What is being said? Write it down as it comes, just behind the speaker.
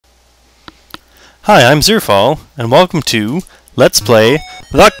Hi, I'm Zerfall, and welcome to Let's Play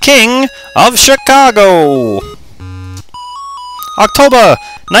The King of Chicago! October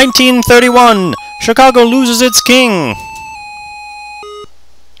 1931, Chicago loses its king!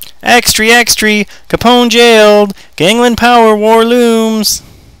 Extra, extra, Capone jailed, gangland power war looms!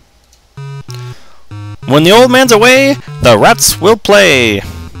 When the old man's away, the rats will play!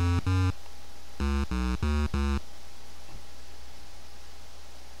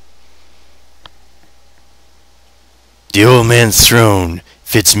 The old man's throne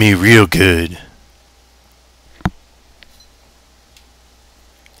fits me real good.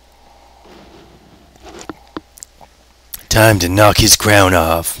 Time to knock his crown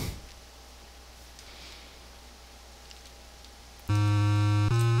off.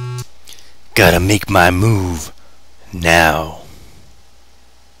 Gotta make my move now.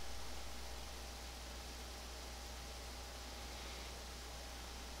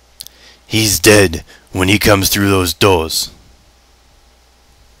 He's dead when he comes through those doors.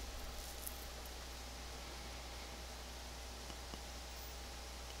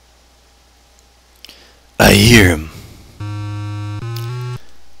 I hear him.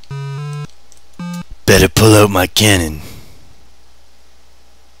 Better pull out my cannon.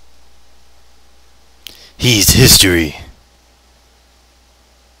 He's history.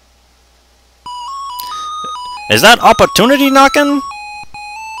 Is that opportunity knocking?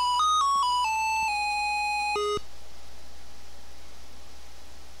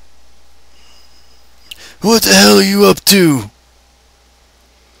 What the hell are you up to?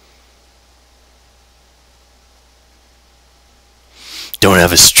 Don't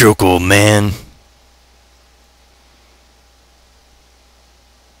have a stroke, old man.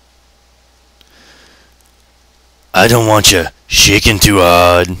 I don't want you shaking too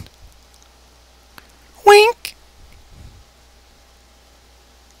hard. Wink!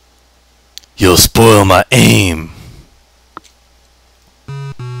 You'll spoil my aim.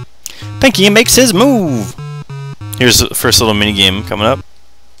 Pinky makes his move! Here's the first little minigame coming up.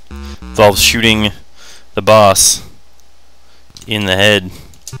 Involves shooting the boss in the head.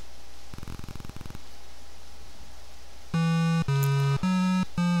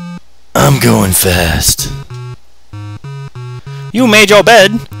 I'm going fast. You made your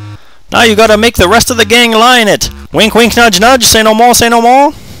bed. Now you gotta make the rest of the gang lie in it. Wink, wink, nudge, nudge. Say no more, say no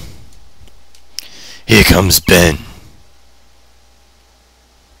more. Here comes Ben.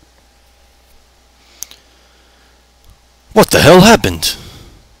 What the hell happened?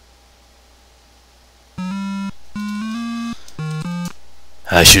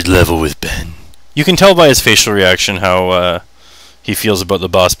 I should level with Ben. You can tell by his facial reaction how he feels about the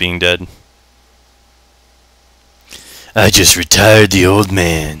boss being dead. I just retired the old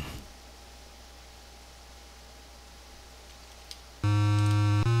man.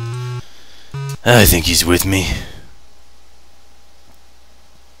 I think he's with me.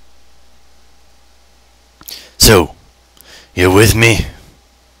 So, you're with me?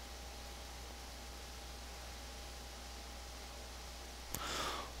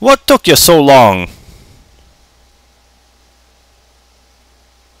 What took you so long?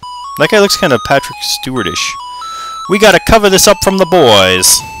 That guy looks kind of Patrick Stewartish. We gotta cover this up from the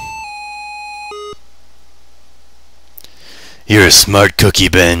boys. You're a smart cookie,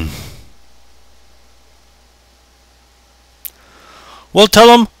 Ben. We'll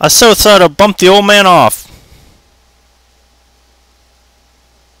tell him a Southsider bumped the old man off.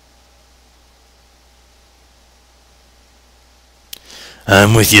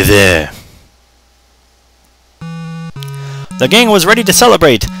 I'm with you there. The gang was ready to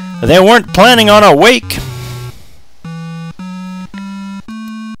celebrate. They weren't planning on a wake.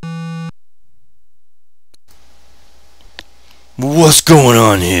 What's going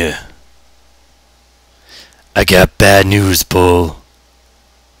on here? I got bad news, Bull.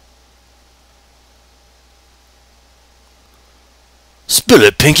 Spill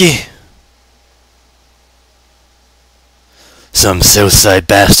it, Pinky. Some Southside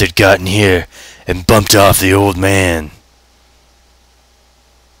bastard got in here and bumped off the old man.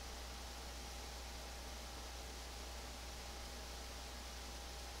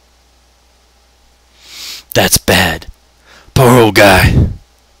 That's bad. Poor old guy.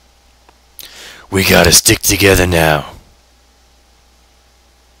 We gotta stick together now.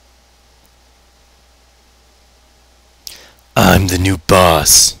 I'm the new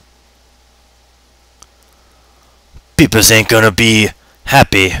boss. Peepers ain't gonna be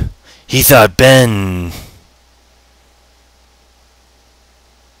happy. He thought Ben's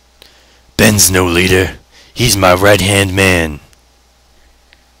no leader. He's my right-hand man.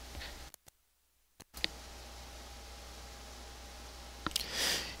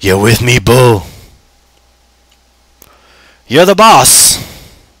 You with me, Bull? You're the boss!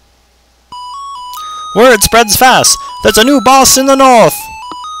 Word spreads fast! There's a new boss in the north!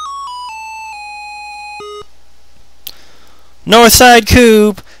 Northside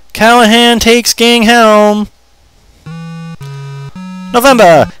coup! Callahan takes gang helm!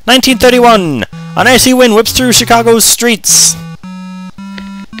 November 1931! An icy wind whips through Chicago's streets!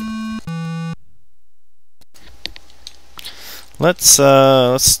 Let's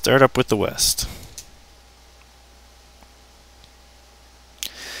start up with the West.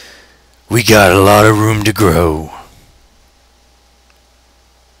 We got a lot of room to grow.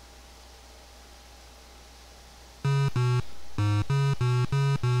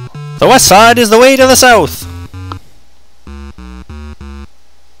 The West Side is the way to the South.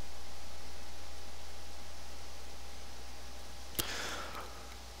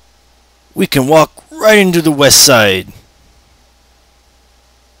 We can walk right into the West Side.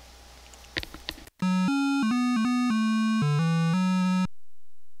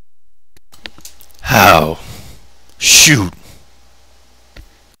 How? Shoot.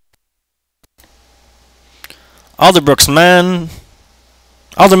 Alderman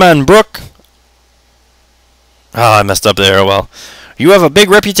Brooke. Ah, I messed up there. Well, you have a big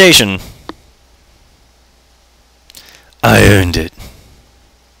reputation. I earned it.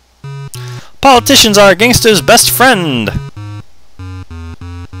 Politicians are a gangster's best friend.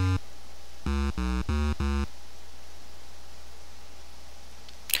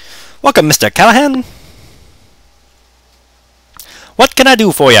 Welcome, Mr. Callahan. What can I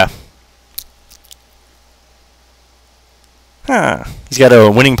do for you? Huh. He's got a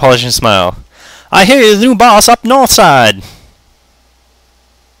winning, polishing smile. I hear you're the new boss up north side.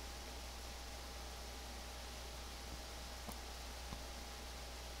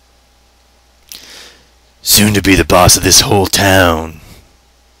 Soon to be the boss of this whole town.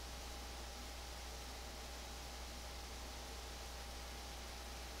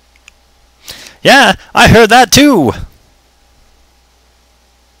 Yeah, I heard that too.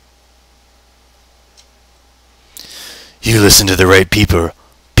 You listen to the right people,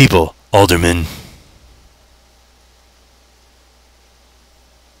 Alderman.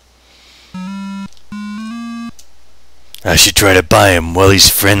 I should try to buy him while he's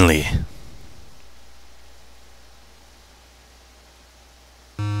friendly.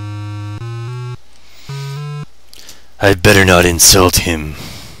 I'd better not insult him.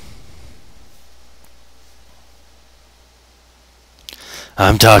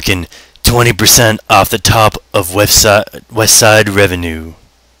 I'm talking 20% off the top of West Side revenue.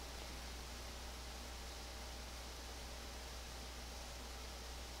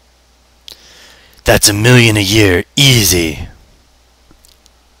 That's $1 million a year, easy.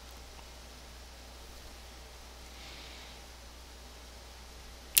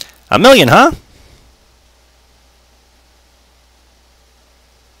 $1 million, huh?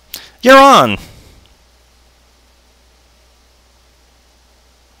 You're on.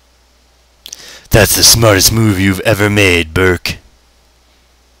 That's the smartest move you've ever made, Burke.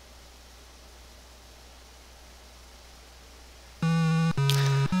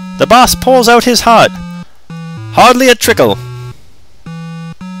 The boss pulls out his heart. Hardly a trickle.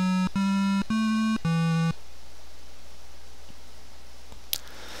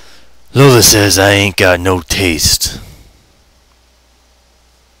 Lola says I ain't got no taste.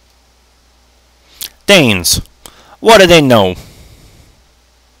 Danes, what do they know?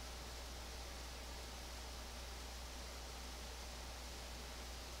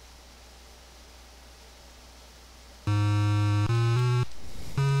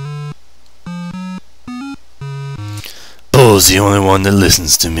 Bull's the only one that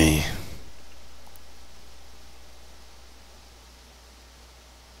listens to me.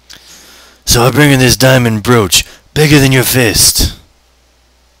 So I bring in this diamond brooch, bigger than your fist.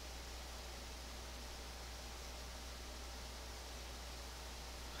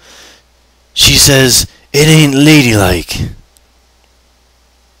 She says it ain't ladylike.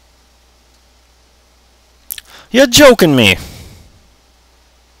 You're joking me.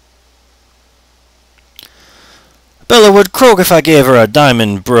 Bella would croak if I gave her a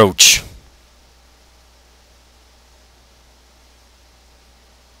diamond brooch.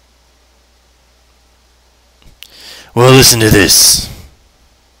 Well, listen to this.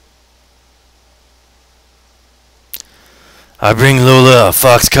 I bring Lola a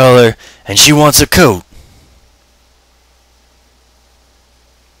fox collar, and she wants a coat.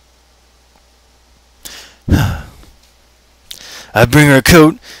 I bring her a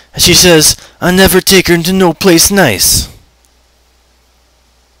coat, and she says I never take her into no place nice.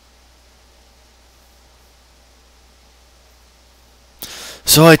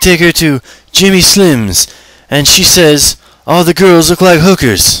 So I take her to Jimmy Slim's, and she says All the girls look like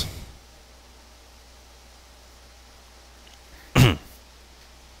hookers.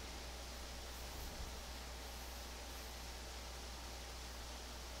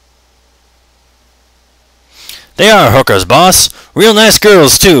 They are hookers, boss. Real nice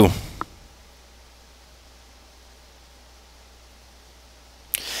girls, too.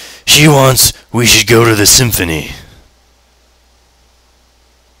 She wants we should go to the symphony.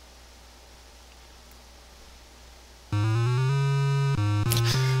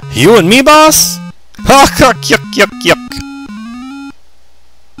 You and me, boss? Ha, yuck, yuck, yuck.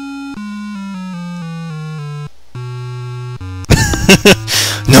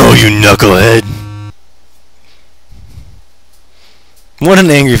 No, you knucklehead. What an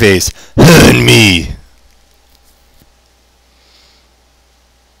angry face. Her and me.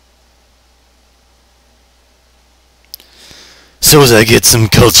 So's I get some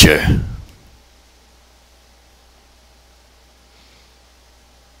culture.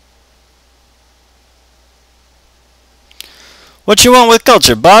 What you want with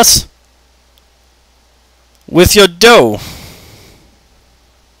culture, boss? With your dough.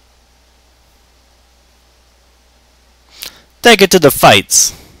 Take it to the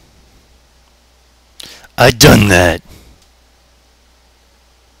fights. I done that.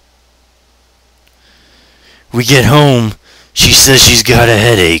 We get home, she says she's got a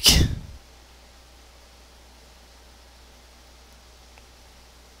headache.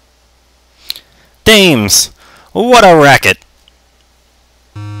 Dames, what a racket.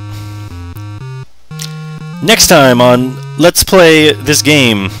 Next time on Let's Play This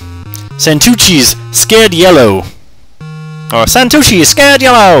Game, Santucci's Scared Yellow. Or Santucci Scared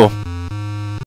Yellow!